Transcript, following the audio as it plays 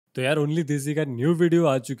तो यार ओनली देसी का न्यू वीडियो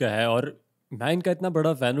आ चुका है और मैं इनका इतना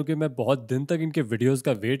बड़ा फैन हूँ कि मैं बहुत दिन तक इनके वीडियोस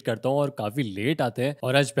का वेट करता हूँ और काफी लेट आते हैं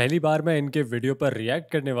और आज पहली बार मैं इनके वीडियो पर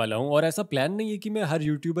रिएक्ट करने वाला हूँ और ऐसा प्लान नहीं है कि मैं हर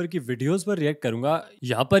यूट्यूबर की वीडियोस पर रिएक्ट करूंगा।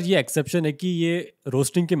 यहाँ पर ये एक्सेप्शन है कि ये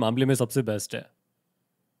रोस्टिंग के मामले में सबसे बेस्ट है।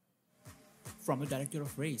 From the director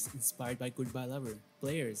of Race, inspired by Goodbye Lover,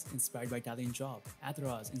 Players, inspired by Italian Job,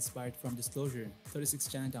 Atheros, inspired from Disclosure, 36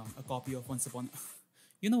 Chinatown, a copy of Once Upon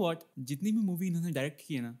You know what? जितनी भी मूवी इन्होंने डायरेक्ट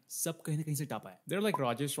की है ना, सब कहीं ना कहीं से टापा है. They're like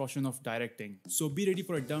Rajesh Roshan of directing. So be ready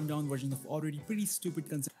for a dumbed down version of already pretty stupid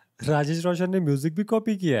concept. Rajesh रोशन ने म्यूजिक भी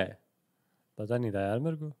कॉपी किया है, पता नहीं था यार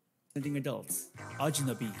मेरे को। Adults,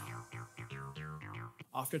 Ajnabee.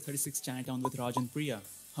 After 36 Chinatown with Raj and Priya,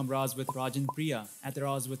 Hamraz with Raj and Priya,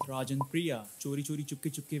 Atheros with Raj and Priya, Chori Chori Chupke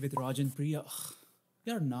Chupke with Raj and Priya.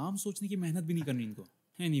 यार नाम सोचने की मेहनत भी नहीं करनी इनको.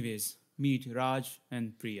 Anyways, meet Raj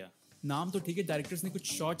and Priya. नाम तो ठीक है, डायरेक्टर्स ने कुछ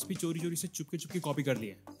शॉट्स भी चोरी चोरी से चुपके चुपके कॉपी कर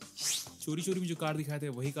लिए. चोरी चोरी में जो कार दिखाए थे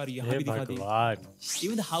वही कार यहाँ भी दिखा दी.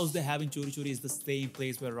 Even the house they have in चोरी चोरी is the same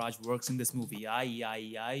place where Raj works in this movie.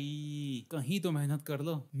 आई कहीं तो मेहनत कर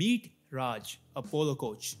लो. Meet Raj, a polo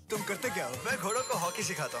coach. तुम करते क्या हो? मैं घोड़ों को हॉकी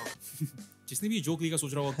सिखाता हूँ. जिसने भी जोक लिखा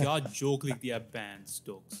सोच रहा होगा क्या जोक लिख दिया band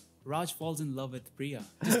Stokes. Raj falls in love with Priya,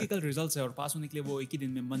 जिसके कल रिजल्ट्स है और पास होने के लिए वो एक ही दिन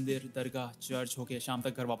में मंदिर, दरगाह, चर्च होके शाम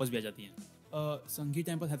तक घर वापस भी आ जाती हैं. संगीत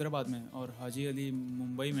टेम्पल हैदराबाद में और हाजी अली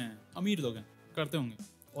मुंबई में. अमीर लोग हैं, करते होंगे.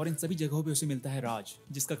 और इन सभी जगहों पे उसे मिलता है राज,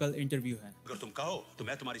 जिसका कल इंटरव्यू है. अगर तुम कहो तो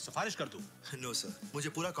मैं तुम्हारी सिफारिश कर दूं. नो सर, मुझे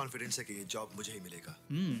पूरा कॉन्फिडेंस है कि ये जॉब मुझे ही मिलेगा.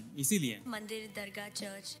 इसीलिए मंदिर, दरगाह,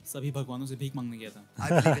 चर्च, सभी भगवानों से भीख मांगने गया था. I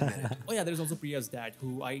believe in merit. Oh yeah, there is also Priya's dad,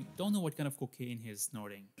 who I don't know what kind of cocaine he's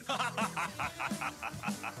snorting.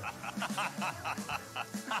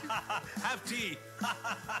 Have tea.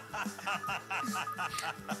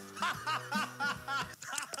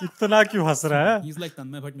 इतना क्यों हंस रहा है? He's like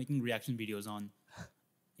Tanmay Bhatt making reaction videos on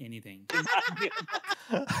anything.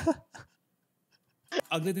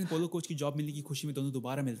 अगले दिन पोलो coach की job मिलने की खुशी में दोनों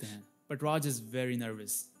दोबारा मिलते हैं. But Raj is very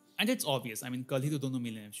nervous. And it's obvious. I mean, कल ही तो दोनों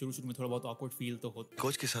मिले हैं. शुरू में थोड़ा बहुत awkward feel तो होता.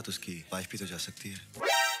 कोच के साथ उसकी वाइफ भी तो जा सकती है.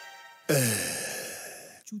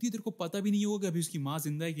 चूती तेरे को पता भी नहीं होगा कि अभी उसकी माँ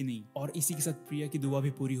जिंदा है कि नहीं. और इसी के साथ प्रिया की दुआ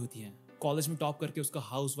भी पूरी होती है. कॉलेज में टॉप करके उसका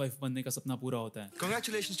हाउस वाइफ बनने का सपना पूरा होता है.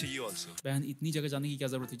 Congratulations to you also. बहन इतनी जगह जाने की क्या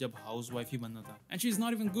जरूरत थी जब हाउस वाइफ ही बनना था. And she is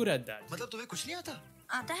not even good at that. मतलब तुम्हें कुछ नहीं आता?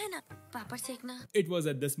 आता है ना पापड़ सेकना. It was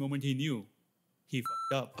at this moment he knew he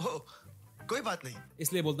fucked up. ओह, कोई बात नहीं.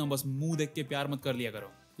 इसलिए बोलता हूँ बस मुंह देख के प्यार मत कर लिया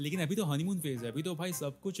करो. लेकिन अभी तो हनीमून फेज है. अभी तो भाई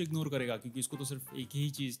सब कुछ इग्नोर करेगा क्योंकि इसको तो सिर्फ एक ही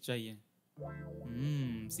चीज चाहिए.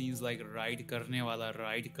 Seems like राइड करने वाला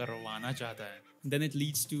राइड करवाना चाहता है. Then it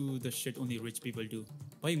leads to the shit only rich people do.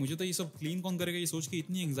 भाई मुझे तो ये सब क्लीन कौन करेगा ये सोच के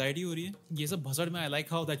इतनी एंजाइटी हो रही है. ये सब भसड़ में I like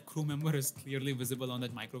how that crew member is clearly visible on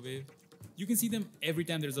that microwave. You can see them every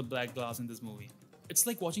time there's a black glass in this movie. It's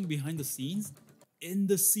like watching behind the scenes in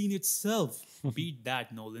the scene itself. Beat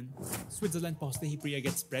that, Nolan. Switzerland पहुंचते ही Priya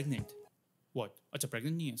gets pregnant. What? अच्छा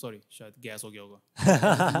pregnant नहीं है. Sorry, शायद gas हो गया होगा.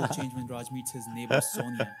 Will change when Raj meets his neighbor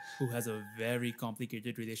Sonia, who has a very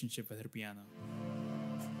complicated relationship with her piano.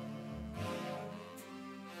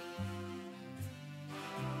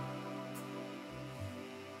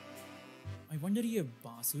 I wonder ये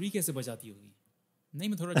बांसुरी कैसे बजाती होगी. नहीं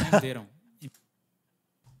मैं थोड़ा टाइम दे रहा हूँ.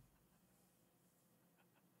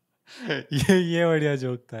 ये बढ़िया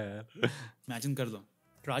जोक था यार. Imagine कर लो.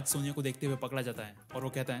 राज सोनिया को देखते हुए पकड़ा जाता है और वो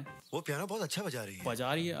कहता है वो पियानो बहुत अच्छा बजा रही है.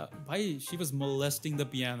 बजा रही है भाई. She was molesting the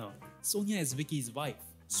piano. Sonia is Vicky's wife.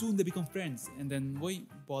 Soon they become friends and then वही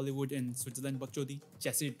Bollywood and Switzerland बकचोदी.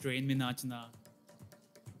 जैसे ट्रेन में नाचना,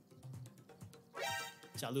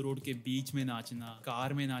 चालू रोड के बीच में नाचना,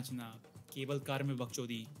 कार में नाचना, केबल कार में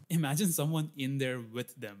बकचोदी. Imagine someone in there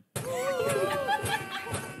with them.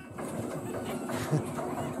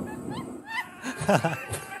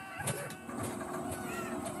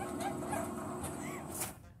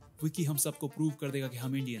 Vicky हम सबको प्रूव कर देगा कि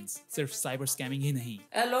हम इंडियंस सिर्फ साइबर स्कैमिंग ही नहीं,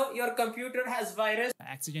 Hello, your computer has virus.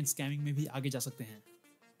 Accident scamming में भी आगे जा सकते हैं.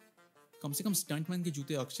 कम से कम स्टंटमैन के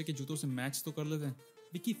जूते अक्षय के जूतों से मैच तो कर लेते हैं.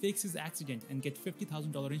 Vicky fakes his accident and get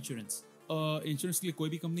 $50,000 insurance. Insurance के लिए कोई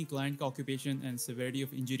भी कंपनी क्लाइंट का occupation and severity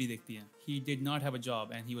of injury देखती है. He did not have a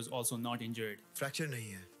job and he was also not injured. Fracture नहीं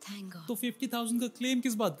है. Thank God. तो 50,000 का क्लेम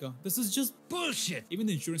किस बात का? This is just bullshit. Even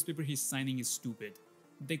the insurance paper he's signing is stupid.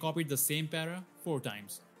 They copied the same para 4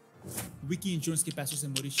 times. Vicky insurance के पैसों से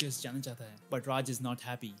मॉरिशियस जाना चाहता है, but Raj is not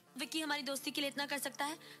happy. Vicky हमारी दोस्ती के लिए इतना कर सकता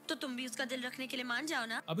है तो तुम भी उसका दिल रखने के लिए मान जाओ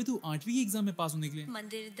ना. अबे तू 8वीं की एग्जाम में पास होने के लिए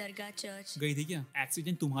मंदिर, दरगाह, चर्च गई थी क्या?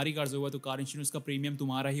 एक्सीडेंट तुम्हारी कार से हुआ तो कार इंश्योरेंस का प्रीमियम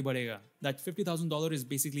तुम्हारा ही बढ़ेगा. That $50,000 is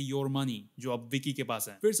basically your money जो अब विकी के पास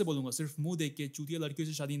है. फिर से बोलूंगा, सिर्फ मुंह देख के चूतिया लड़कियों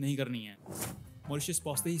से शादी नहीं करनी है. मॉरिशस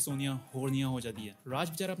पहुंचते ही सोनिया होर्निया हो जाती है। राज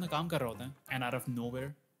बेचारा अपना काम कर रहा होता है एंड आउट ऑफ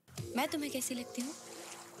नोवेयर मैं तुम्हें कैसी लगती हूँ?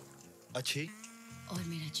 अच्छी। और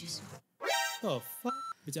मेरा चीज़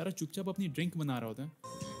बेचारा चुपचाप अपनी ड्रिंक बना रहा होता है।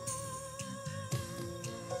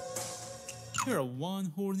 You're a one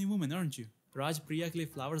horny woman, aren't you? राज प्रिया के लिए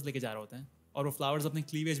फ्लावर्स लेके जा रहा होता है और वो फ्लावर्स अपने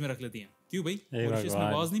क्लीवेज में रख लेती हैं। क्यों भाई? मॉरिशस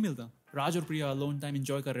में वाज नहीं मिलता। राज और प्रिया अलोन टाइम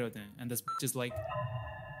एंजॉय कर रहे होते हैं and this beach is like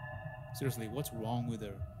seriously what's wrong with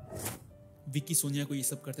her? Vicky Sonia को ये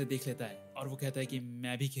सब करते देख लेता है और वो कहता है कि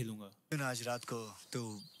मैं भी खेलूंगा। आज रात को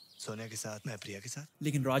तू सोनिया के साथ, मैं प्रिया के साथ।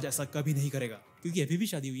 लेकिन राज ऐसा कभी नहीं करेगा क्योंकि अभी भी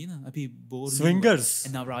शादी हुई है ना, अभी bore Swingers.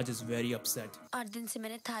 And now Raj is very upset. 8 दिन से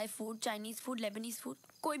मैंने Thai food, Chinese food, Lebanese food,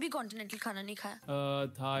 कोई भी कॉन्टिनेंटल खाना नहीं खाया।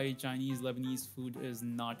 Thai, Chinese, Lebanese food is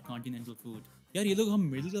not continental food. यार ये लोग हम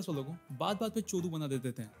मिडिल क्लास वालों को बात बात पे चोदू बना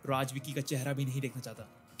देते थे। राज विकी का चेहरा भी नहीं देखना चाहता।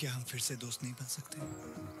 क्या हम फिर से दोस्त नहीं बन सकते?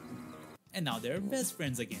 And now they're best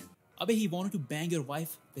friends again. Abhi, he wanted to bang your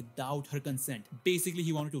wife without her consent. Basically,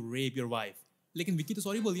 he wanted to rape your wife. लेकिन विकी तो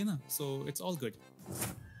सॉरी बोल दिया ना, so it's all good.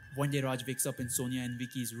 One day, Raj wakes up in Sonia and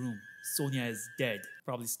Vicky's room. Sonia is dead,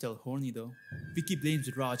 probably still horny though. Vicky blames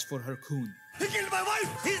Raj for her coon. He killed my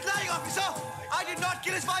wife! He's lying, officer! I did not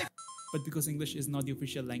kill his wife! But because English is not the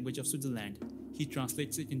official language of Switzerland, he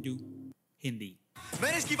translates it into Hindi.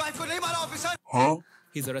 मैंने इसकी wife को नहीं मारा, officer. हाँ?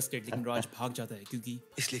 He's arrested, लेकिन राज भाग जाता है क्योंकि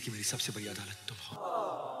इसलिए कि मेरी सबसे बड़ी अदालत तुम हो।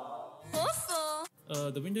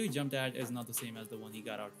 The window he jumped at is not the same as the one he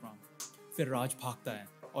got out from. फिर राज भागता है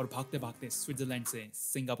और भागते भागते स्विट्जरलैंड से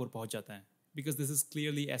सिंगापुर पहुंच जाता है because this is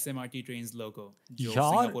clearly SMRT trains logo जो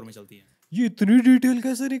सिंगापुर में चलती है। ये इतनी डिटेल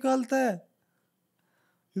कैसे निकालता है?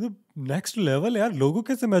 ये तो नेक्स्ट लेवल है यार। लोगो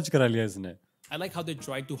कैसे मैच करा लिया इसने? I like how they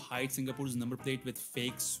tried to hide Singapore's number plate with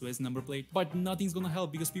fake Swiss number plate, but nothing's gonna help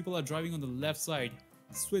because people are driving on the left side.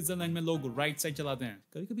 Switzerland में लोग right side चलाते हैं।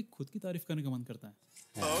 कभी-कभी खुद की तारीफ करने का मन करता है।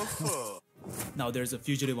 Now there's a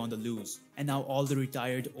fugitive on the loose, and now all the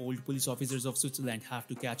retired old police officers of Switzerland have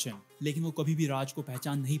to catch him. लेकिन वो कभी भी राज को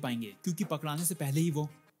पहचान नहीं पाएंगे क्योंकि पकड़ाने से पहले ही वो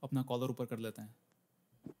अपना कॉलर ऊपर कर लेते हैं।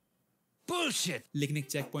 Bullshit! लेकिन एक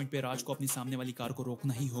चेक पॉइंट पे राज को अपनी सामने वाली कार को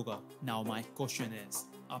रोकना ही होगा। Now my question is,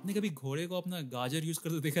 आपने कभी घोड़े को अपना गाजर यूज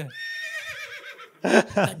करते देखा है?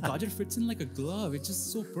 That gajar fits in like a glove. It's just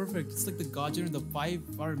so perfect. It's like the gajar and the pipe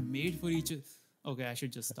are made for each. Okay, I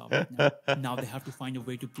should just stop it now. Now they have to find a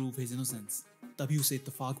way to prove his innocence. तभी उसे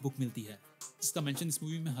इत्तेफाक book मिलती है जिसका mention इस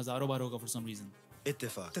movie में हजारों बार होगा for some reason.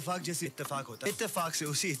 इत्तेफाक जैसे इत्तेफाक होता है। इत्तेफाक से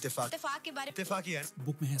उसी इत्तेफाक के बारे इत्तेफाक ही है।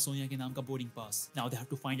 बुक में है सोनिया के नाम का boarding pass. Now they have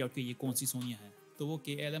to find out कि ये कौन सी सोनिया है। तो वो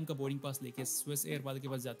KLM का बोर्डिंग पास लेके स्विस एयर वाले के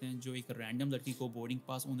पास जाते हैं जो एक रैंडम लड़की को बोर्डिंग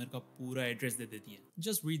पास ओनर का पूरा एड्रेस दे देती है।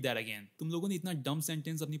 Just read that again. तुम लोगों ने इतना डम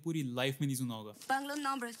सेंटेंस अपनी पूरी लाइफ में नहीं सुना होगा। Bungalow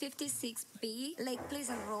number 56B, Lake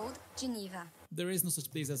Pleasant Road, Geneva. There is no such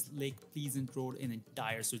place as Lake Pleasant Road in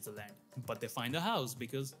entire Switzerland. But they find a house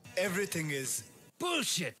because Everything is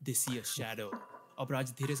bullshit. they see a shadow. अब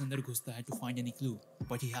राज धीरे से अंदर घुसता है to find any clue,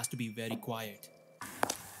 but he has to be very quiet.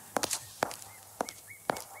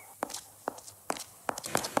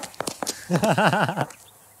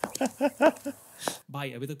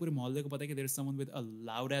 भाई अभी तक पूरे मोहल्ले को पता है कि there is someone with a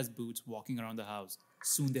loud ass boots walking around the house.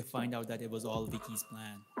 Soon they find out that it was all Vicky's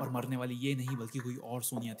plan. और मरने वाली ये नहीं बल्कि कोई और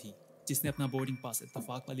सोनिया थी जिसने अपना बोर्डिंग पास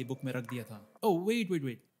इत्तेफाक वाली बुक में रख दिया था। Oh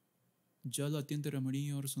wait. जल अत्यंत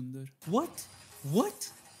रमणीय और सुंदर। What?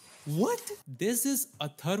 This is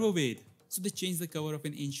Atharvaveda. So they changed the cover of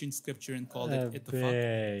an ancient scripture and called it इत्तेफाक।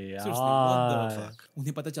 Seriously, what the fuck?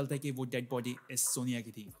 उन्हें पता चलता है कि वो डेड बॉडी इस सोनिया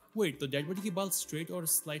की थी। Wait, तो डेड बॉडी के बाल स्ट्रेट और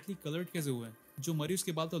स्लाइटली कलर्ड कैसे हुए? जो मरी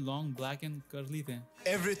उसके बाल तो लॉन्ग, ब्लैक एंड कर्ली थे।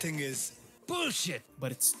 Everything is bullshit.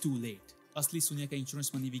 But it's too late. असली सोनिया का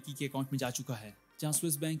इंश्योरेंस मनी विकी के अकाउंट में जा चुका है, जहाँ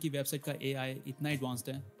स्विस बैंक की वेबसाइट का AI इतना एडवांस्ड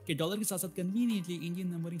है कि डॉलर के साथ साथ कन्वीनियंटली इंडियन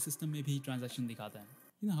नंबरिंग सिस्टम में भी ट्रांजैक्शन दिखाता है।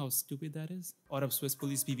 You know how stupid that is? और अब स्विस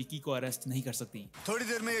पुलिस भी विकी को अरेस्ट नहीं कर सकती। थोड़ी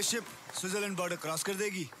देर में ये शिप स्विट्जरलैंड बॉर्डर क्रॉस कर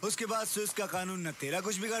देगी। उसके बाद स्विस का कानून न तेरा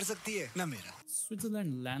कुछ बिगाड़ सकती है न मेरा।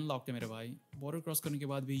 स्विट्जरलैंड लैंडलॉक्ड है मेरे भाई। बॉर्डर क्रॉस करने के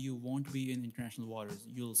बाद भी you won't be in international waters.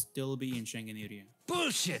 You'll still be in Schengen area.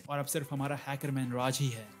 Bullshit! और अब सिर्फ हमारा हैकरमैन राज ही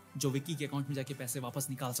है जो विकी के अकाउंट में जाके पैसे वापस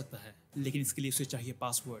निकाल सकता है, लेकिन इसके लिए उसे चाहिए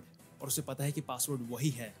पासवर्ड और उसे पता है कि पासवर्ड वही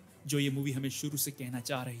है जो ये मूवी हमें शुरू से कहना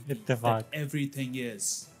चाह रही थी। That everything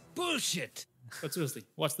is bullshit. But seriously,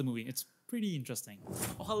 watch the movie. It's pretty interesting.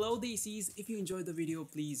 Oh, hello Desies. If you enjoyed the video,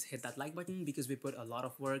 please hit that like button because we put a lot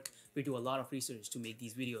of work. We do a lot of research to make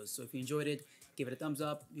these videos. So if you enjoyed it, give it a thumbs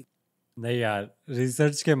up. नहीं यार,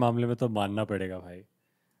 research के मामले में तो मानना पड़ेगा भाई,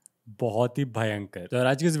 बहुत ही भयंकर। तो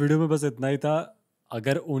आज की इस वीडियो में बस इतना ही था।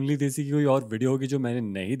 अगर ओनली देसी की कोई और वीडियो होगी जो मैंने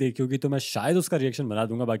नहीं देखी होगी तो मैं शायद उसका रिएक्शन बना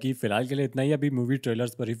दूंगा। बाकी फिलहाल के लिए इतना ही। अभी मूवी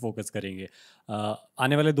ट्रेलर्स पर ही फोकस करेंगे।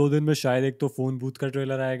 आने वाले 2 दिन में शायद एक तो फ़ोन बूथ का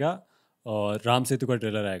ट्रेलर आएगा और राम सेतु का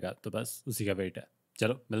ट्रेलर आएगा, तो बस उसी का वेट है।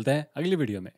 चलो मिलते हैं अगली वीडियो में।